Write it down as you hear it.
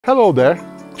Hello there!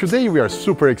 Today we are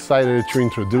super excited to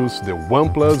introduce the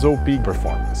OnePlus OP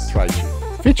Performance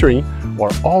Tri-Chip, featuring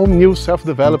our all-new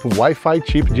self-developed Wi-Fi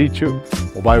chip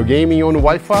G2. Mobile gaming on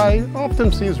Wi-Fi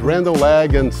often sees random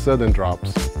lag and sudden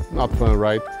drops. Not fun,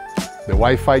 right? The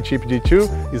Wi-Fi chip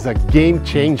G2 is a game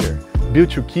changer,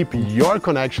 built to keep your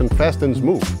connection fast and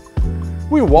smooth.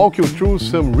 We'll walk you through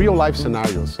some real-life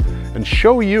scenarios and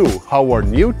show you how our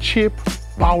new chip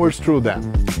powers through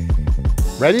them.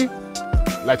 Ready?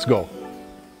 Let's go!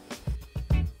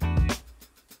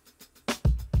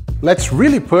 Let's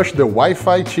really push the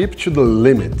Wi-Fi chip to the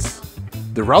limits.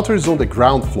 The router is on the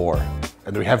ground floor,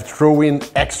 and we have thrown in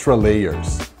extra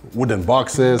layers. Wooden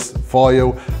boxes,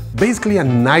 foil, basically a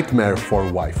nightmare for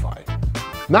Wi-Fi.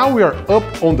 Now we are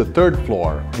up on the third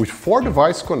floor, with 4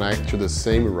 devices connected to the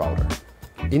same router.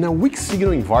 In a weak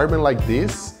signal environment like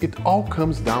this, it all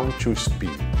comes down to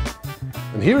speed.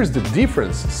 And here is the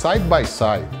difference side by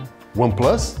side.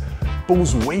 OnePlus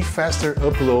pulls way faster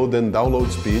upload and download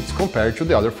speeds compared to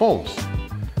the other phones.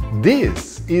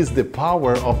 This is the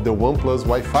power of the OnePlus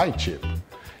Wi-Fi chip.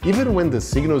 Even when the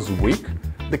signal is weak,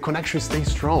 the connection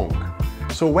stays strong.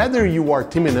 So whether you are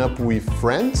teaming up with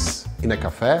friends in a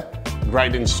cafe,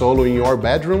 grinding solo in your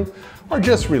bedroom, or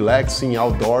just relaxing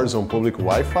outdoors on public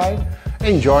Wi-Fi,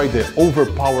 enjoy the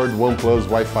overpowered OnePlus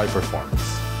Wi-Fi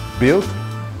performance, built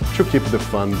to keep the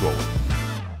fun going.